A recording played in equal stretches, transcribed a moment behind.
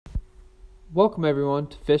Welcome everyone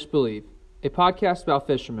to Fish Believe, a podcast about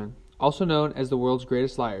fishermen, also known as the world's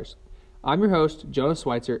greatest liars. I'm your host, Jonah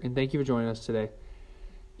Schweitzer, and thank you for joining us today.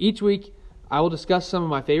 Each week, I will discuss some of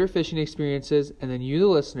my favorite fishing experiences, and then you, the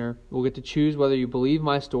listener, will get to choose whether you believe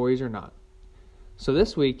my stories or not. So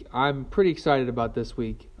this week, I'm pretty excited about this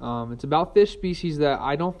week. It's about fish species that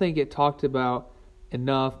I don't think get talked about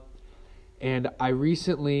enough, and I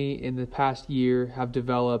recently, in the past year, have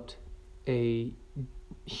developed a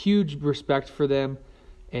huge respect for them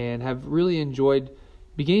and have really enjoyed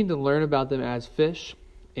beginning to learn about them as fish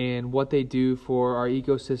and what they do for our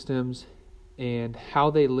ecosystems and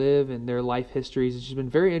how they live and their life histories. It's just been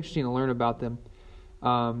very interesting to learn about them.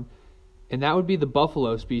 And that would be the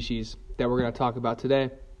buffalo species that we're going to talk about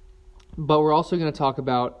today. But we're also going to talk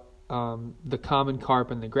about the common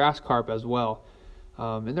carp and the grass carp as well.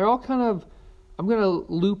 And they're all kind of, I'm going to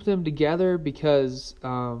loop them together because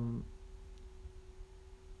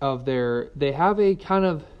they have a kind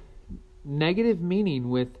of negative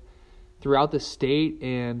meaning throughout the state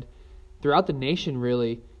and throughout the nation,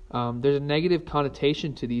 really. There's a negative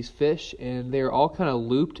connotation to these fish, and they're all kind of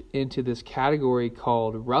looped into this category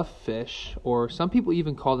called roughfish, or some people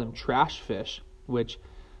even call them trash fish, which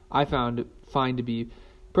I find to be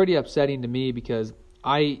pretty upsetting to me because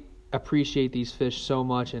I appreciate these fish so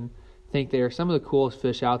much and think they are some of the coolest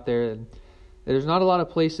fish out there. And there's not a lot of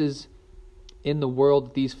places in the world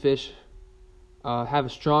that these fish have a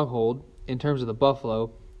stronghold in terms of the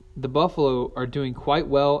buffalo. The buffalo are doing quite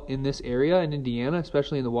well in this area in Indiana,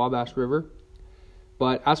 especially in the Wabash River.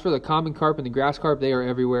 But as for the common carp and the grass carp, they are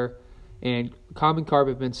everywhere. And common carp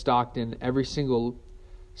have been stocked in every single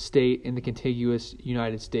state in the contiguous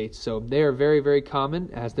United States. So they are very, very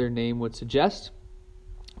common, as their name would suggest.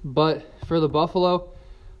 But for the buffalo,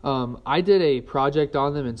 I did a project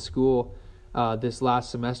on them in school this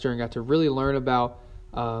last semester and got to really learn about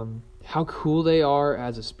how cool they are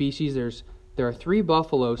as a species. There are 3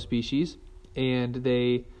 buffalo species, and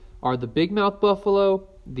they are the big-mouth buffalo,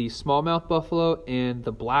 the smallmouth buffalo, and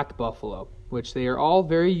the black buffalo, which they are all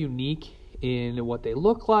very unique in what they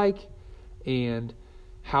look like and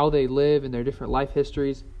how they live and their different life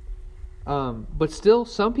histories. But still,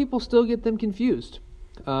 some people still get them confused.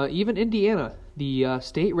 Even Indiana, the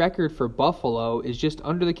state record for buffalo is just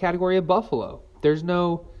under the category of buffalo. There's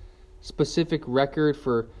no specific record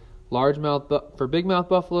for big-mouth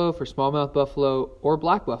buffalo, for smallmouth buffalo, or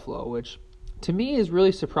black buffalo, which to me is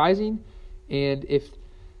really surprising. And if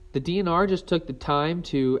the DNR just took the time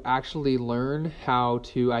to actually learn how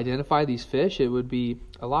to identify these fish, it would be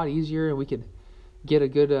a lot easier, and we could get a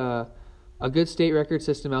good state record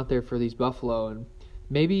system out there for these buffalo. And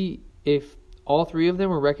maybe if all 3 of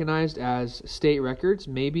them were recognized as state records,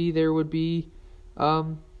 maybe there would be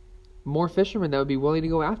more fishermen that would be willing to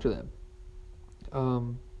go after them.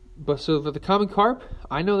 But so for the common carp,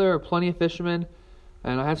 I know there are plenty of fishermen,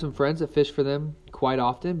 and I have some friends that fish for them quite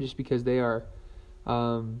often, just because they are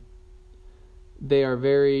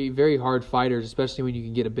very, very hard fighters, especially when you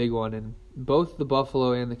can get a big one. And both the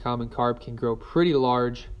buffalo and the common carp can grow pretty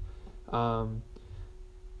large.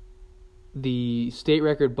 The state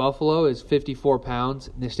record buffalo is 54 pounds,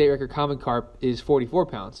 and the state record common carp is 44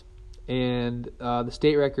 pounds. And the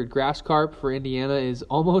state record grass carp for Indiana is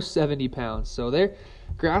almost 70 pounds. So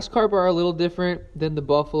grass carp are a little different than the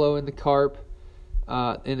buffalo and the carp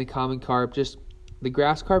and the common carp. Just the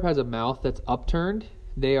grass carp has a mouth that's upturned.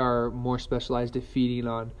 They are more specialized at feeding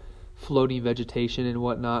on floating vegetation and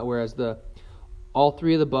whatnot, whereas all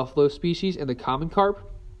 3 of the buffalo species and the common carp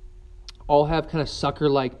all have kind of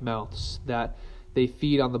sucker-like mouths that they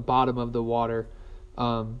feed on the bottom of the water.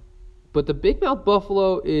 But the big-mouth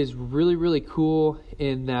buffalo is really, really cool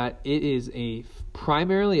in that it is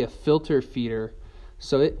primarily a filter feeder.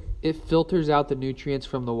 So it filters out the nutrients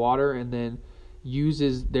from the water and then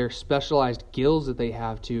uses their specialized gills that they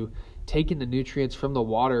have to take in the nutrients from the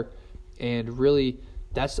water. And really,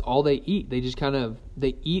 that's all they eat. They just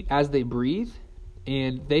they eat as they breathe.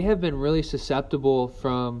 And they have been really susceptible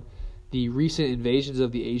from the recent invasions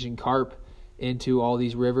of the Asian carp into all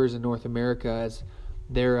these rivers in North America, as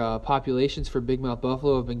their populations for big-mouth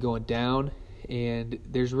buffalo have been going down, and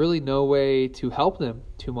there's really no way to help them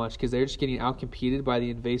too much because they're just getting outcompeted by the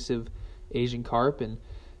invasive Asian carp. And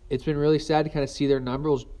it's been really sad to kind of see their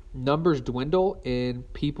numbers dwindle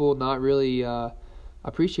and people not really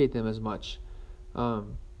appreciate them as much.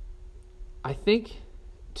 I think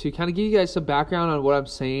to kind of give you guys some background on what I'm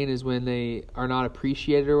saying is when they are not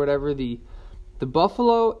appreciated or whatever, the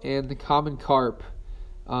buffalo and the common carp,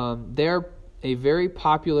 they're a very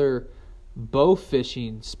popular bow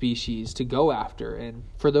fishing species to go after. And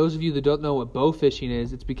for those of you that don't know what bow fishing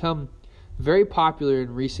is, it's become very popular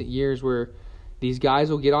in recent years where these guys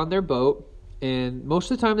will get on their boat, and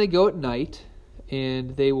most of the time they go at night,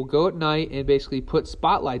 and they will go at night and basically put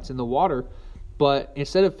spotlights in the water, but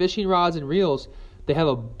instead of fishing rods and reels, they have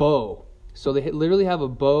a bow. So they literally have a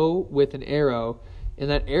bow with an arrow, and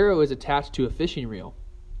that arrow is attached to a fishing reel.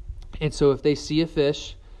 And so if they see a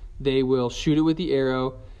fish, they will shoot it with the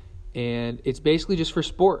arrow, and it's basically just for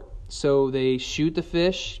sport. So they shoot the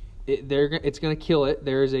fish, it's going to kill it.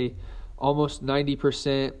 There is a almost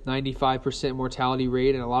 90%, 95% mortality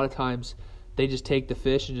rate, and a lot of times they just take the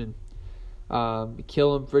fish and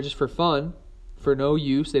kill them for fun, for no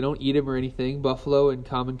use. They don't eat them or anything. Buffalo and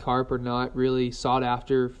common carp are not really sought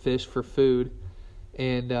after fish for food.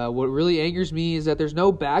 And what really angers me is that there's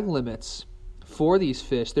no bag limits for these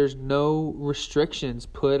fish. There's no restrictions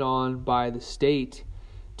put on by the state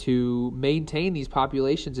to maintain these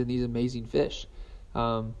populations and these amazing fish.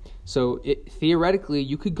 So theoretically,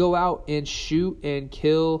 you could go out and shoot and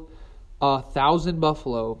kill 1,000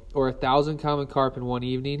 buffalo or 1,000 common carp in one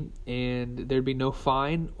evening, and there'd be no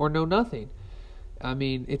fine or no nothing. I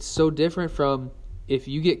mean, it's so different from if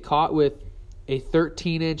you get caught with a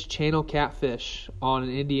 13-inch channel catfish on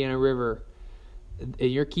an Indiana river, and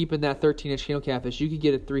you're keeping that 13-inch channel catfish, you could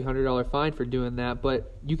get a $300 fine for doing that,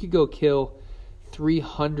 but you could go kill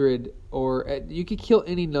 300, or you could kill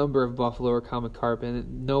any number of buffalo or common carp,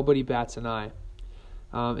 and nobody bats an eye.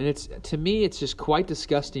 And to me, it's just quite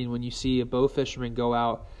disgusting when you see a bow fisherman go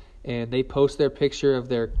out and they post their picture of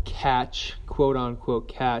their catch, quote unquote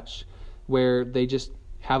catch, where they just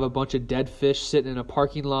have a bunch of dead fish sitting in a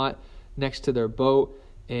parking lot next to their boat.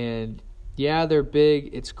 And yeah, they're big,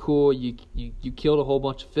 it's cool, you killed a whole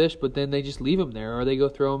bunch of fish, but then they just leave them there, or they go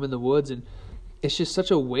throw them in the woods, and it's just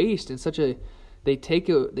such a waste and they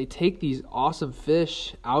take these awesome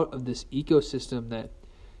fish out of this ecosystem that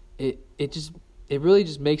it really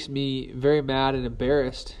just makes me very mad and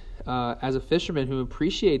embarrassed as a fisherman who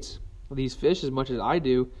appreciates these fish as much as I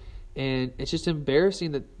do. And it's just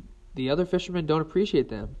embarrassing that the other fishermen don't appreciate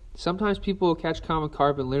them. Sometimes people will catch common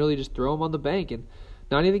carp and literally just throw them on the bank and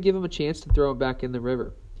not even give them a chance to throw them back in the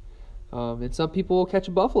river. And some people will catch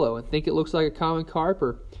a buffalo and think it looks like a common carp,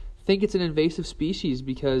 or think it's an invasive species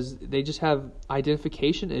because they just have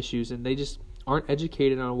identification issues and they just aren't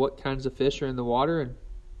educated on what kinds of fish are in the water, and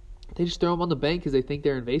they just throw them on the bank because they think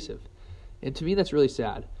they're invasive. And to me, that's really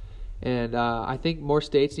sad. And I think more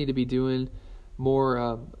states need to be doing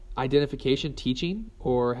more identification teaching,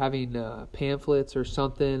 or having pamphlets or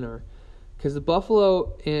something, or because the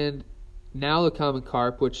buffalo and now the common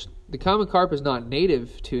carp, which the common carp is not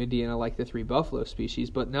native to Indiana like the three buffalo species,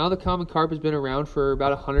 but now the common carp has been around for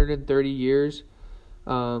about 130 years.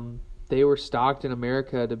 They were stocked in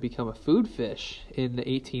America to become a food fish in the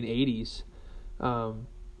 1880s.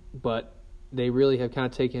 But they really have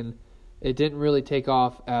kind of it didn't really take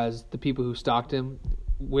off as the people who stocked them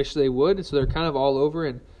wish they would, and so they're kind of all over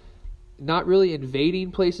and not really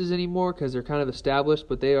invading places anymore because they're kind of established,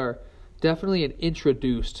 but they are definitely an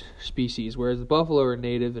introduced species, whereas the buffalo are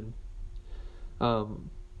native and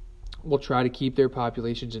will try to keep their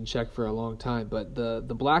populations in check for a long time. But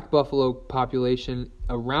the black buffalo population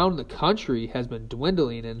around the country has been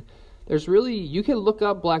dwindling, and you can look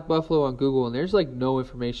up black buffalo on Google, and there's like no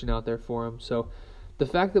information out there for them. So the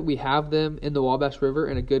fact that we have them in the Wabash River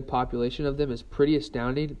and a good population of them is pretty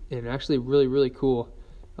astounding and actually really, really cool.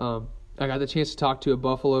 I got the chance to talk to a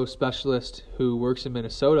buffalo specialist who works in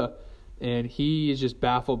Minnesota, and he is just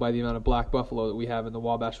baffled by the amount of black buffalo that we have in the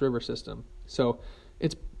Wabash River system. So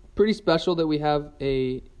it's pretty special that we have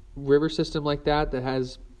a river system like that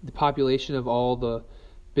has the population of all the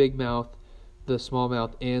big mouth, the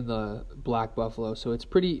smallmouth, and the black buffalo. So it's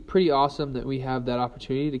pretty awesome that we have that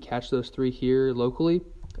opportunity to catch those three here locally,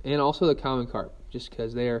 and also the common carp, just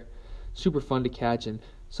because they are super fun to catch, and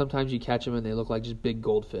sometimes you catch them and they look like just big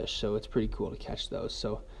goldfish, so it's pretty cool to catch those.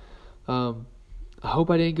 So I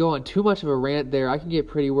hope I didn't go on too much of a rant there. I can get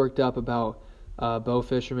pretty worked up about bow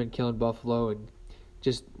fishermen killing buffalo and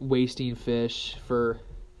just wasting fish for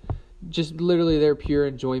just literally their pure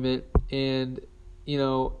enjoyment. And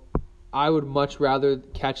I would much rather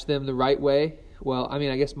catch them the right way. Well, I mean,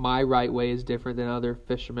 I guess my right way is different than other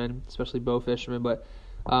fishermen, especially bow fishermen, but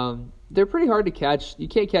they're pretty hard to catch. You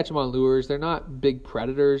can't catch them on lures. They're not big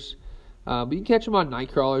predators, but you can catch them on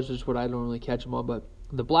night crawlers, which is what I normally catch them on. But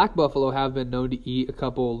the black buffalo have been known to eat a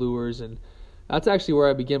couple of lures, and that's actually where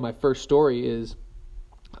I begin my first story. Is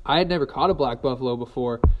I had never caught a black buffalo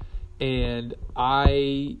before, and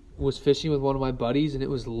I was fishing with one of my buddies, and it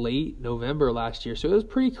was late November last year, so it was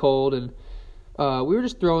pretty cold, and we were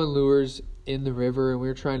just throwing lures in the river, and we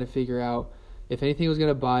were trying to figure out if anything was going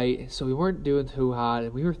to bite. So we weren't doing too hot,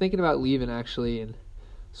 and we were thinking about leaving, actually. And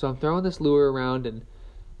so I'm throwing this lure around, and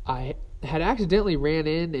I had accidentally ran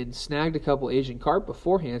in and snagged a couple Asian carp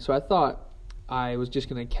beforehand, so I thought I was just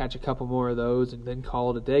going to catch a couple more of those and then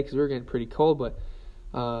call it a day because we were getting pretty cold. But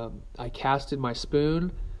I casted my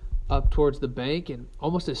spoon up towards the bank, and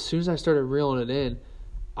almost as soon as I started reeling it in,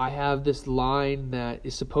 I have this line that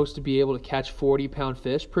is supposed to be able to catch 40-pound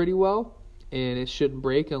fish pretty well, and it shouldn't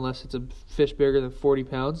break unless it's a fish bigger than 40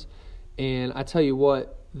 pounds. And I tell you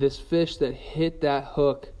what, this fish that hit that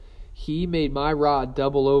hook, he made my rod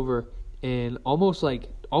double over and almost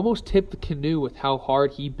tipped the canoe with how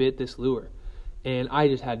hard he bit this lure. And I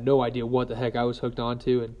just had no idea what the heck I was hooked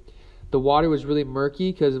onto. And the water was really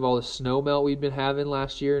murky because of all the snow melt we'd been having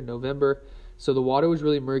last year in November. So the water was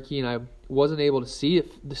really murky, and I wasn't able to see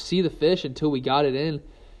the fish until we got it in.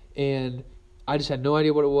 And I just had no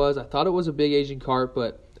idea what it was. I thought it was a big Asian carp,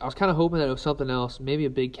 but I was kind of hoping that it was something else, maybe a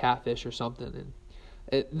big catfish or something.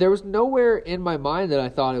 And there was nowhere in my mind that I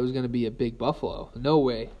thought it was going to be a big buffalo. No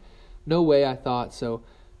way I thought. So,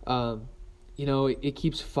 it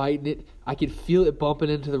keeps fighting it. I could feel it bumping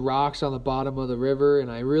into the rocks on the bottom of the river,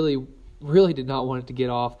 and I really, really did not want it to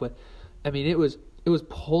get off. But, I mean, it was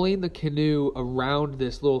pulling the canoe around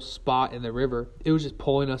this little spot in the river. It was just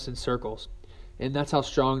pulling us in circles. And that's how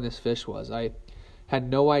strong this fish was. I had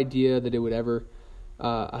no idea that it would ever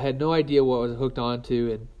I had no idea what I was hooked onto,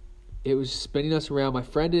 and it was spinning us around. My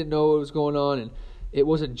friend didn't know what was going on, and it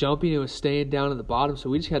wasn't jumping. It was staying down at the bottom, so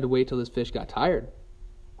we just had to wait till this fish got tired.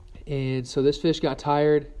 And so this fish got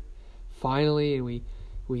tired finally, and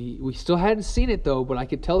we still hadn't seen it, though, but I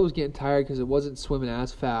could tell it was getting tired because it wasn't swimming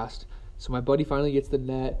as fast. So my buddy finally gets the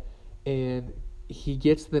net, and he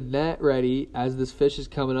gets the net ready as this fish is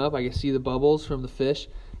coming up. I can see the bubbles from the fish,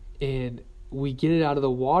 and we get it out of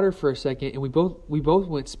the water for a second, and we both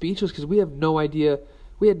went speechless because we had no idea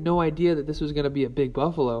that this was going to be a big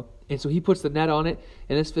buffalo. And so he puts the net on it,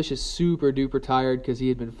 and this fish is super duper tired because he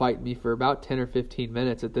had been fighting me for about 10 or 15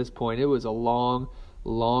 minutes at this point. It was a long,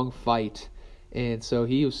 long fight. And so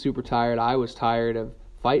he was super tired. I was tired of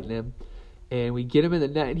fighting him. And we get him in the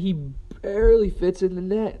net, and he barely fits in the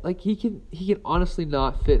net. Like, he can honestly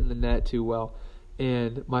not fit in the net too well.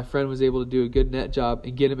 And my friend was able to do a good net job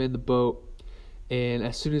and get him in the boat. And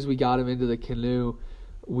as soon as we got him into the canoe,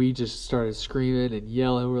 we just started screaming and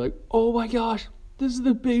yelling. We're like, oh my gosh, this is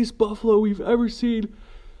the biggest buffalo we've ever seen.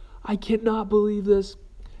 I cannot believe this.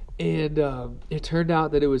 And it turned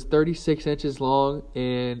out that it was 36 inches long,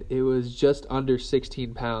 and it was just under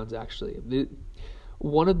 16 pounds, actually.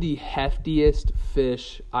 One of the heftiest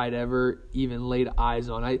fish I'd ever even laid eyes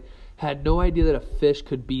on. I had no idea that a fish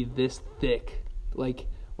could be this thick. Like,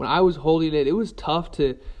 when I was holding it, it was tough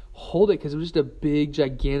to hold it because it was just a big,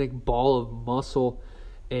 gigantic ball of muscle.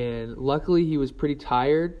 And luckily, he was pretty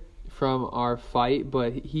tired from our fight,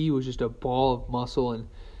 but he was just a ball of muscle, and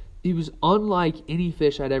he was unlike any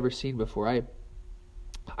fish I'd ever seen before. I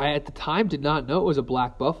at the time did not know it was a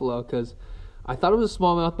black buffalo because I thought it was a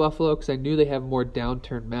smallmouth buffalo because I knew they have more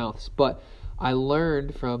downturned mouths. But I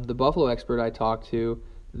learned from the buffalo expert I talked to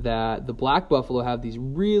that the black buffalo have these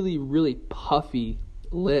really, really puffy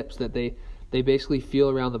lips that they basically feel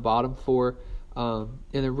around the bottom for, and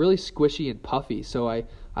they're really squishy and puffy. So I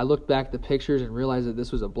looked back at the pictures and realized that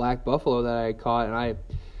this was a black buffalo that I had caught, and I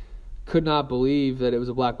could not believe that it was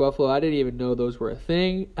a black buffalo. I didn't even know those were a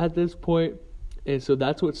thing at this point. And so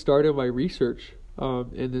that's what started my research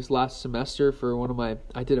in this last semester for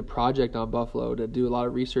I did a project on buffalo to do a lot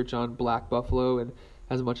of research on black buffalo and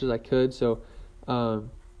as much as I could. So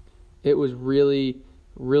it was really,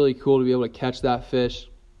 really cool to be able to catch that fish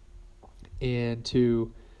and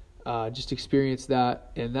to just experience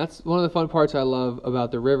that. And that's one of the fun parts I love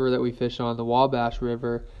about the river that we fish on, the Wabash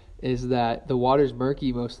River, is that the water's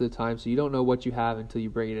murky most of the time, so you don't know what you have until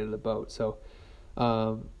you bring it into the boat. So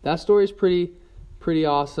that story is pretty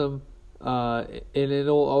awesome, and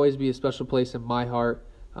it'll always be a special place in my heart.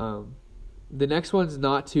 The next one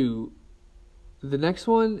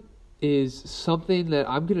is something that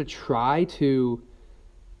I'm gonna try to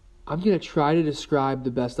describe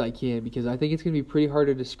the best I can, because I think it's going to be pretty hard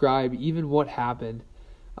to describe even what happened.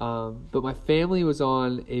 But my family was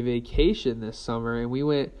on a vacation this summer, and we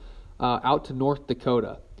went out to North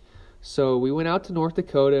Dakota. So we went out to North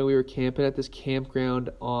Dakota, and we were camping at this campground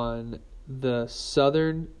on the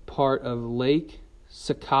southern part of Lake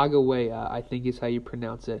Sacagawea, I think is how you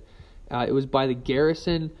pronounce it. It was by the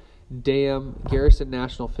Garrison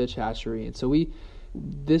National Fish Hatchery. And so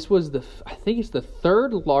this was I think it's the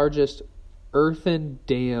third largest earthen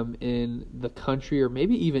dam in the country, or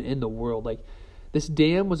maybe even in the world. Like, this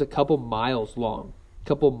dam was a couple miles long,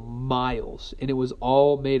 couple miles, and it was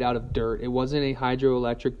all made out of dirt. It wasn't a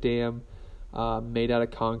hydroelectric dam made out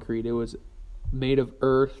of concrete. It was made of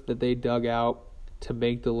earth that they dug out to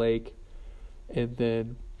make the lake, and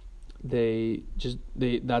then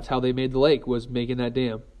that's how they made the lake, was making that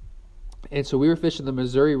dam. And so we were fishing the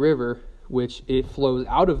Missouri River, which it flows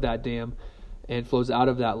out of that dam and flows out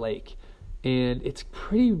of that lake. And it's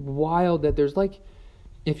pretty wild that there's like,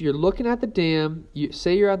 if you're looking at the dam,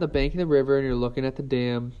 say you're at the bank of the river and you're looking at the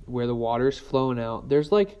dam where the water's flowing out,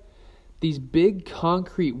 there's like these big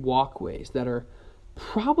concrete walkways that are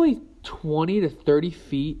probably 20 to 30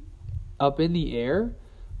 feet up in the air,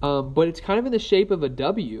 but it's kind of in the shape of a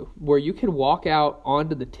W, where you can walk out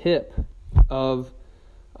onto the tip of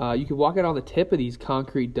these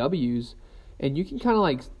concrete W's, and you can kind of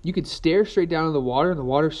like, you could stare straight down in the water, and the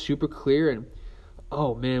water's super clear. And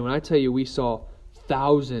oh man, when I tell you, we saw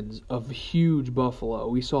thousands of huge buffalo.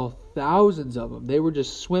 We saw thousands of them. They were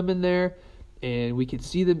just swimming there, and we could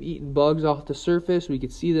see them eating bugs off the surface. We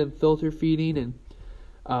could see them filter feeding.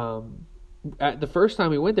 And at the first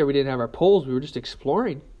time we went there, we didn't have our poles. We were just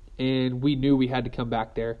exploring, and we knew we had to come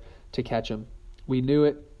back there to catch them. We knew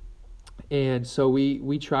it, and so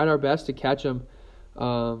we tried our best to catch them.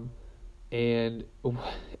 And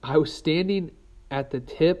I was standing at the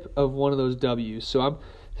tip of one of those W's. So I'm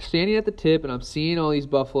standing at the tip, and I'm seeing all these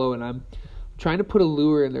buffalo, and I'm trying to put a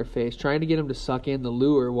lure in their face, trying to get them to suck in the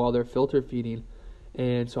lure while they're filter feeding.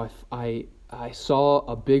 And so I saw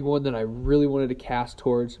a big one that I really wanted to cast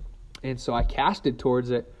towards, and so I casted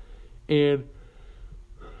towards it, and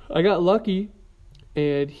I got lucky,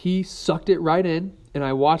 and he sucked it right in, and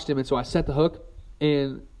I watched him, and so I set the hook,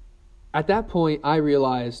 and at that point I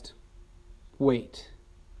realized, wait,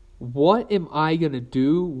 what am I going to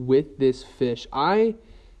do with this fish?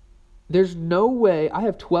 There's no way, I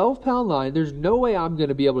have 12-pound line, there's no way I'm going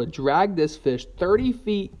to be able to drag this fish 30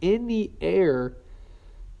 feet in the air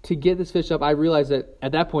to get this fish up. I realized that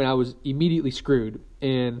at that point I was immediately screwed,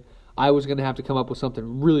 and I was going to have to come up with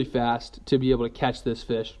something really fast to be able to catch this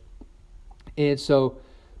fish. And so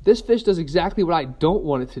this fish does exactly what I don't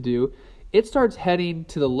want it to do. It starts heading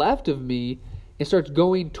to the left of me and starts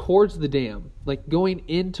going towards the dam, like going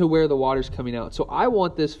into where the water's coming out. So I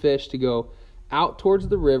want this fish to go out towards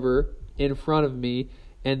the river in front of me,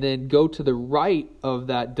 and then go to the right of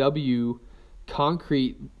that W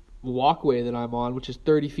concrete walkway that I'm on, which is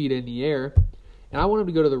 30 feet in the air. And I want him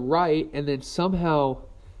to go to the right, and then somehow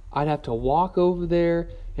I'd have to walk over there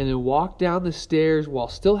and then walk down the stairs while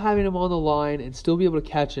still having him on the line and still be able to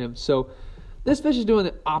catch him. So this fish is doing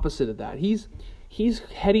the opposite of that. He's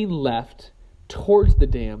heading left towards the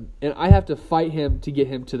dam, and I have to fight him to get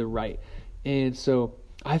him to the right. And so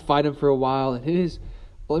I fight him for a while, and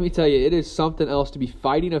let me tell you, it is something else to be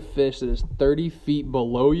fighting a fish that is 30 feet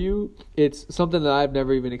below you. It's something that I've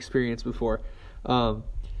never even experienced before.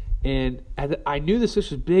 And I knew this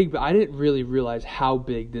fish was big, but I didn't really realize how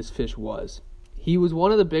big this fish was. He was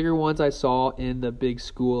one of the bigger ones I saw in the big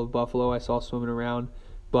school of buffalo I saw swimming around,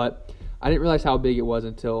 but I didn't realize how big it was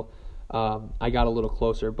until I got a little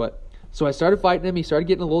closer. So I started fighting him. He started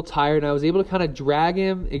getting a little tired, and I was able to kind of drag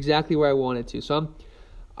him exactly where I wanted to. So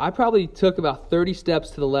I probably took about 30 steps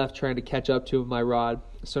to the left trying to catch up to him with my rod.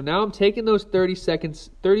 So now I'm taking those 30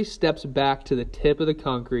 steps back to the tip of the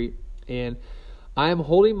concrete, and I am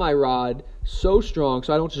holding my rod so strong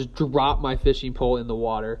so I don't just drop my fishing pole in the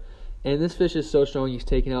water. And this fish is so strong, he's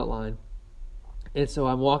taking out line. And so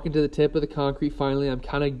I'm walking to the tip of the concrete finally. I'm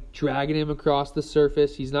kind of dragging him across the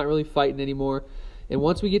surface. He's not really fighting anymore. And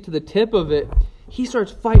once we get to the tip of it, he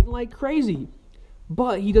starts fighting like crazy.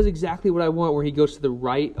 But he does exactly what I want, where he goes to the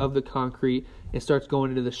right of the concrete and starts going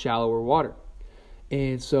into the shallower water.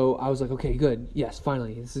 And so I was like, okay, good. Yes,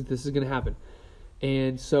 finally, this is going to happen.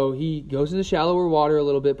 And so he goes into shallower water a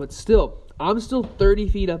little bit, but still, I'm still 30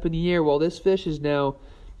 feet up in the air while this fish is now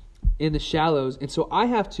in the shallows. And so I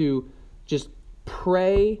have to just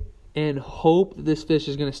pray and hope that this fish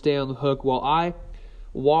is going to stay on the hook while I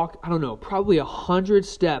walk, I don't know, probably 100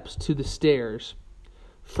 steps to the stairs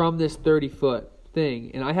from this 30-foot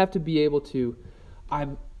thing. And I have to be able to,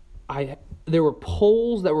 there were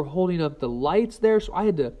poles that were holding up the lights there, so I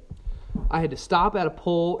had to stop at a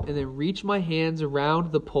pole and then reach my hands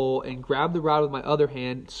around the pole and grab the rod with my other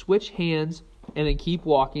hand, switch hands, and then keep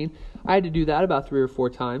walking. I had to do that about 3 or 4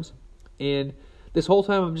 times. And this whole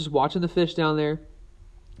time I'm just watching the fish down there.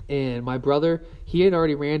 And my brother, he had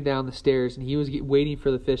already ran down the stairs, and he was waiting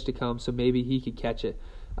for the fish to come so maybe he could catch it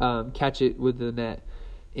with the net.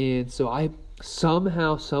 And so I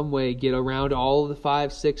somehow, some way get around all of the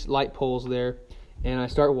 5, 6 light poles there, and I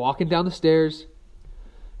start walking down the stairs,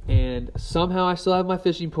 and somehow I still have my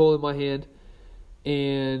fishing pole in my hand,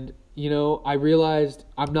 And, I realized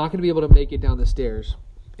I'm not going to be able to make it down the stairs.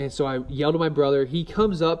 And so I yelled at my brother. He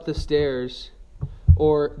comes up the stairs,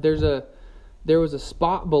 or there was a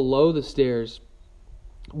spot below the stairs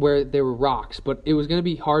where there were rocks, but it was going to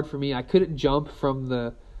be hard for me. I couldn't jump from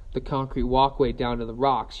the concrete walkway down to the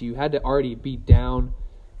rocks. You had to already be down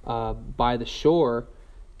by the shore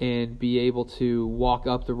and be able to walk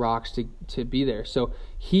up the rocks to be there. So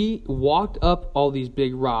he walked up all these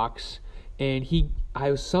big rocks, and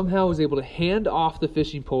I somehow was able to hand off the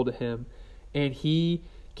fishing pole to him, and he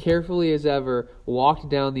carefully as ever walked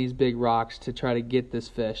down these big rocks to try to get this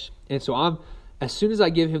fish. And so as soon as I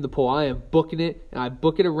give him the pole, I am booking it, and I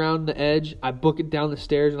book it around the edge, I book it down the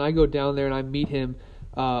stairs, and I go down there and I meet him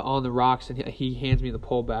on the rocks, and he hands me the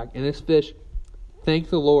pole back. And this fish, thank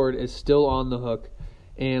the Lord, is still on the hook.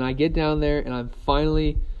 And I get down there, and I'm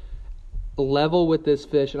finally level with this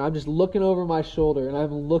fish, and I'm just looking over my shoulder, and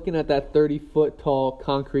I'm looking at that 30-foot tall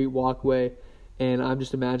concrete walkway, and I'm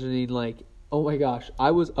just imagining, like, oh my gosh,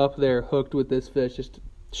 I was up there hooked with this fish just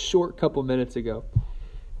a short couple minutes ago.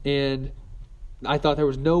 And I thought there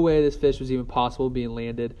was no way this fish was even possible being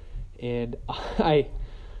landed. And I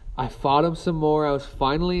fought him some more. I was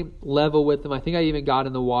finally level with him. I think I even got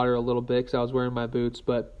in the water a little bit because I was wearing my boots.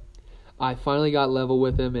 But I finally got level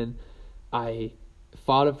with him, and I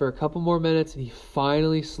fought him for a couple more minutes. And he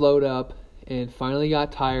finally slowed up and finally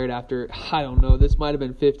got tired after, I don't know, this might have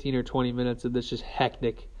been 15 or 20 minutes of this just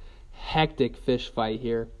hectic fish fight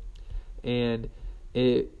here. And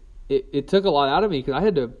it took a lot out of me because I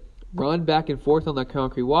had to run back and forth on that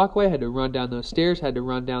concrete walkway, had to run down those stairs, had to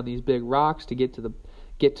run down these big rocks to get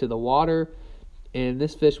to the water. And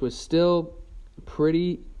this fish was still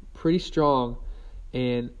pretty strong.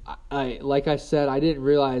 And I like I said, I didn't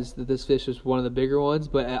realize that this fish was one of the bigger ones,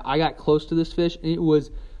 but I got close to this fish, and it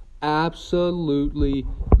was absolutely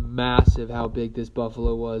massive how big this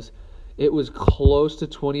buffalo was. It was close to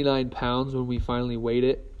 29 pounds when we finally weighed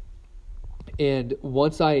it. And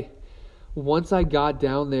once I got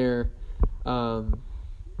down there,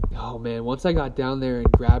 once I got down there and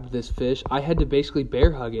grabbed this fish, I had to basically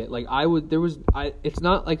bear hug it. Like it's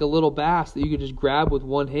not like a little bass that you could just grab with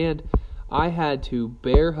one hand. I had to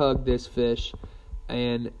bear hug this fish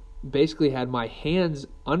and basically had my hands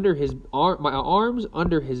under my arms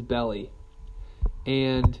under his belly.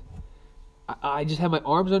 And I just had my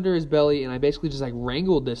arms under his belly, and I basically just like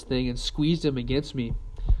wrangled this thing and squeezed him against me.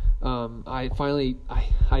 I finally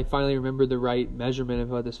remembered the right measurement of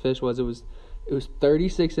what this fish was. It was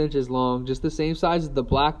 36 inches long, just the same size as the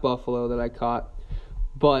black buffalo that I caught.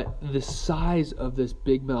 But the size of this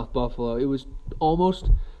big mouth buffalo, it was almost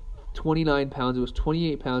 29 pounds. It was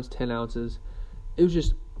 28 pounds, 10 ounces. It was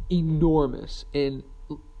just enormous. And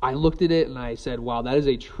I looked at it and I said, wow, that is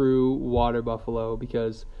a true water buffalo.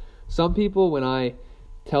 Because some people, when I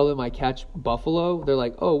tell them I catch buffalo, they're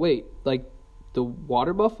like, oh, wait, like the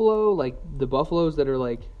water buffalo, like the buffaloes that are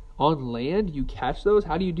like on land, you catch those?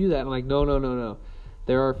 How do you do that? And I'm like, no.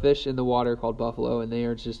 There are fish in the water called buffalo, and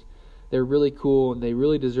they're really cool, and they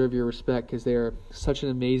really deserve your respect because they are such an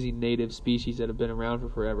amazing native species that have been around for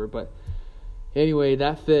forever. But anyway,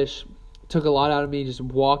 that fish took a lot out of me just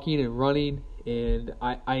walking and running. And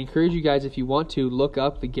I encourage you guys, if you want to, look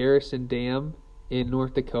up the Garrison Dam in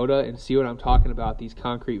North Dakota and see what I'm talking about, these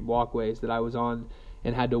concrete walkways that I was on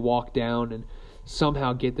and had to walk down and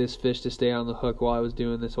somehow get this fish to stay on the hook while I was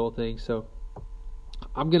doing this whole thing. So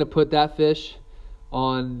I'm going to put that fish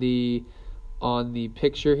on the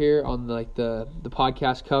picture here, on the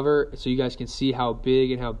podcast cover, so you guys can see how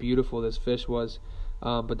big and how beautiful this fish was.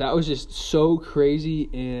 But that was just so crazy,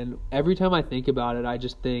 and every time I think about it, I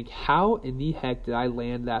just think, how in the heck did I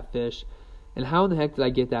land that fish, and how in the heck did I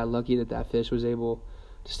get that lucky that fish was able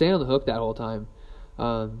to stay on the hook that whole time?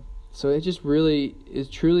 So it just really is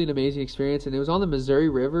truly an amazing experience, and it was on the Missouri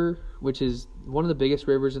River, which is one of the biggest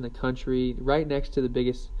rivers in the country, right next to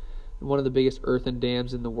one of the biggest earthen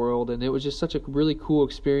dams in the world. And it was just such a really cool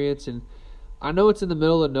experience. And I know it's in the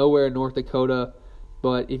middle of nowhere in North Dakota,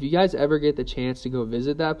 but if you guys ever get the chance to go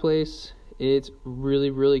visit that place, it's really,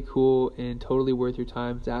 really cool and totally worth your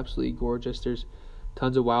time. It's absolutely gorgeous. There's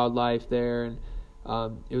tons of wildlife there, and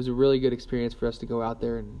it was a really good experience for us to go out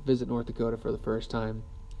there and visit North Dakota for the first time.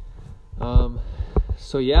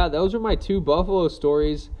 So yeah, those are my two buffalo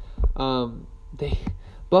stories.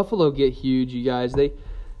 Buffalo get huge, you guys. The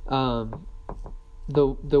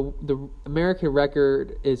American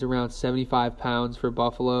record is around 75 pounds for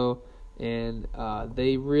buffalo, and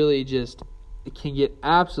they really just can get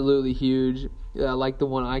absolutely huge. Like the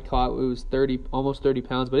one I caught, it was almost 30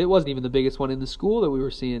 pounds, but it wasn't even the biggest one in the school that we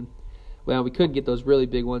were seeing. Well, we couldn't get those really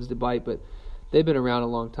big ones to bite, but they've been around a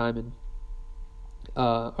long time. And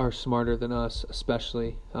are smarter than us,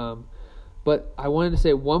 especially. But I wanted to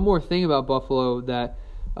say one more thing about buffalo that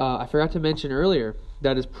I forgot to mention earlier.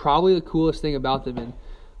 That is probably the coolest thing about them. And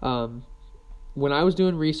when I was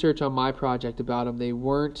doing research on my project about them, they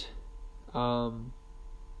weren't.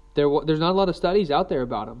 There's not a lot of studies out there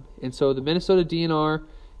about them. And so the Minnesota DNR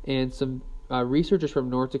and some researchers from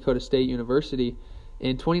North Dakota State University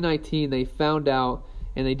in 2019, they found out,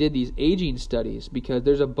 and they did these aging studies, because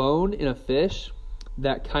there's a bone in a fish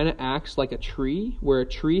that kind of acts like a tree, where a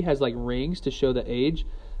tree has like rings to show the age.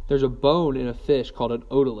 There's a bone in a fish called an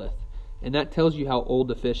otolith, and that tells you how old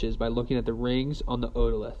the fish is by looking at the rings on the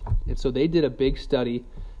otolith. And so they did a big study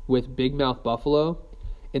with bigmouth buffalo,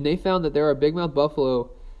 and they found that there are bigmouth buffalo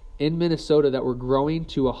in Minnesota that were growing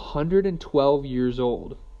to 112 years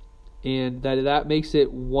old, and that makes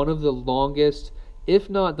it one of the longest, if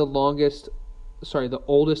not the longest, the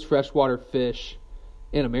oldest freshwater fish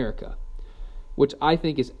in America, which I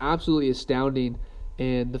think is absolutely astounding.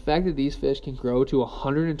 And the fact that these fish can grow to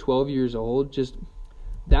 112 years old, just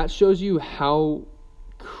that shows you how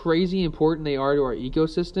crazy important they are to our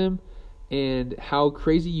ecosystem and how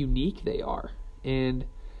crazy unique they are, and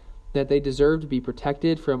that they deserve to be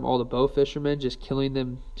protected from all the bow fishermen just killing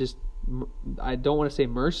them, I don't want to say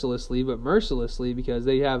mercilessly, but mercilessly, because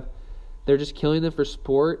they're just killing them for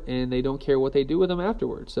sport, and they don't care what they do with them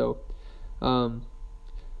afterwards. So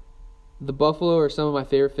the buffalo are some of my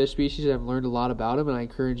favorite fish species. I've learned a lot about them, and I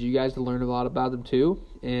encourage you guys to learn a lot about them too.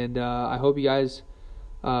 And I hope you guys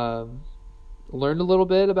learned a little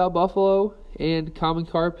bit about buffalo and common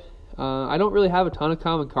carp. I don't really have a ton of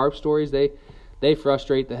common carp stories. They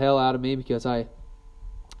frustrate the hell out of me, because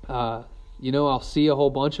I'll see a whole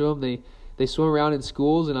bunch of them. They swim around in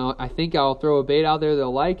schools, and I think I'll throw a bait out there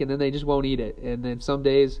they'll like, and then they just won't eat it. And then some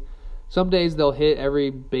days they'll hit every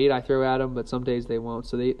bait I throw at them, but some days they won't.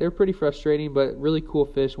 So they're pretty frustrating, but really cool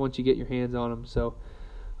fish once you get your hands on them. So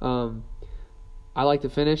I like to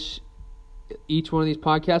finish each one of these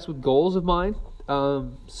podcasts with goals of mine.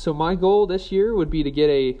 So my goal this year would be to get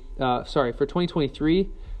for 2023,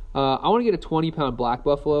 I want to get a 20-pound black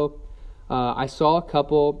buffalo. I saw a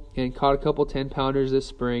couple and caught a couple 10-pounders this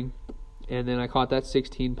spring, and then I caught that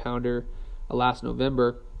 16-pounder last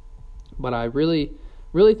November. But I really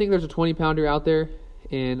think there's a 20-pounder out there,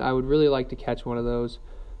 and I would really like to catch one of those.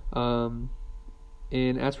 And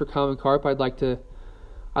as for common carp, I'd like to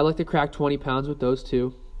crack 20 pounds with those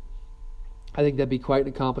too. I think that'd be quite an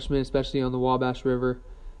accomplishment, especially on the Wabash River.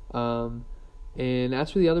 And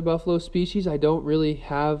as for the other buffalo species, I don't really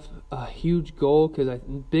have a huge goal, because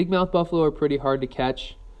bigmouth buffalo are pretty hard to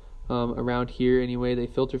catch around here anyway. They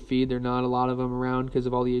filter feed. There are not a lot of them around because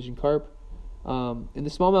of all the Asian carp. And the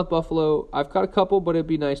smallmouth buffalo, I've caught a couple, but it'd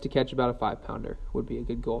be nice to catch about a 5-pounder. Would be a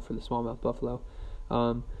good goal for the smallmouth buffalo.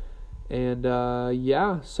 So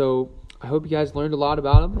I hope you guys learned a lot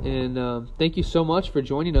about them, and thank you so much for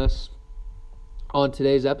joining us on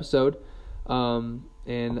today's episode.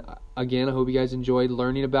 And again, I hope you guys enjoyed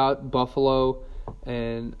learning about buffalo,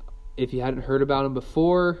 and if you hadn't heard about them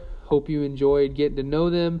before, hope you enjoyed getting to know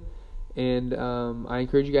them. And I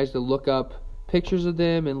encourage you guys to look up pictures of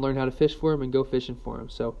them and learn how to fish for them and go fishing for them.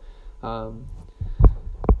 So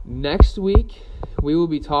next week we will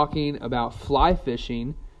be talking about fly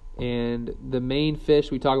fishing, and the main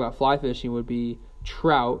fish we talk about fly fishing would be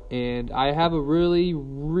trout. And I have a really,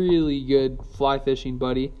 really good fly fishing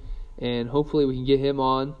buddy, and hopefully we can get him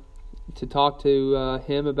on to talk to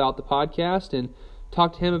him about the podcast and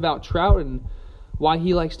talk to him about trout and why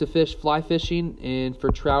he likes to fish fly fishing, and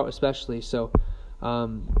for trout especially. So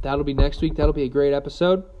that'll be next week. That'll be a great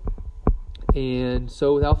episode. And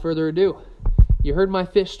so without further ado, you heard my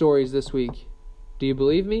fish stories this week. Do you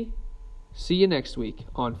believe me? See you next week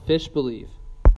on Fish Believe.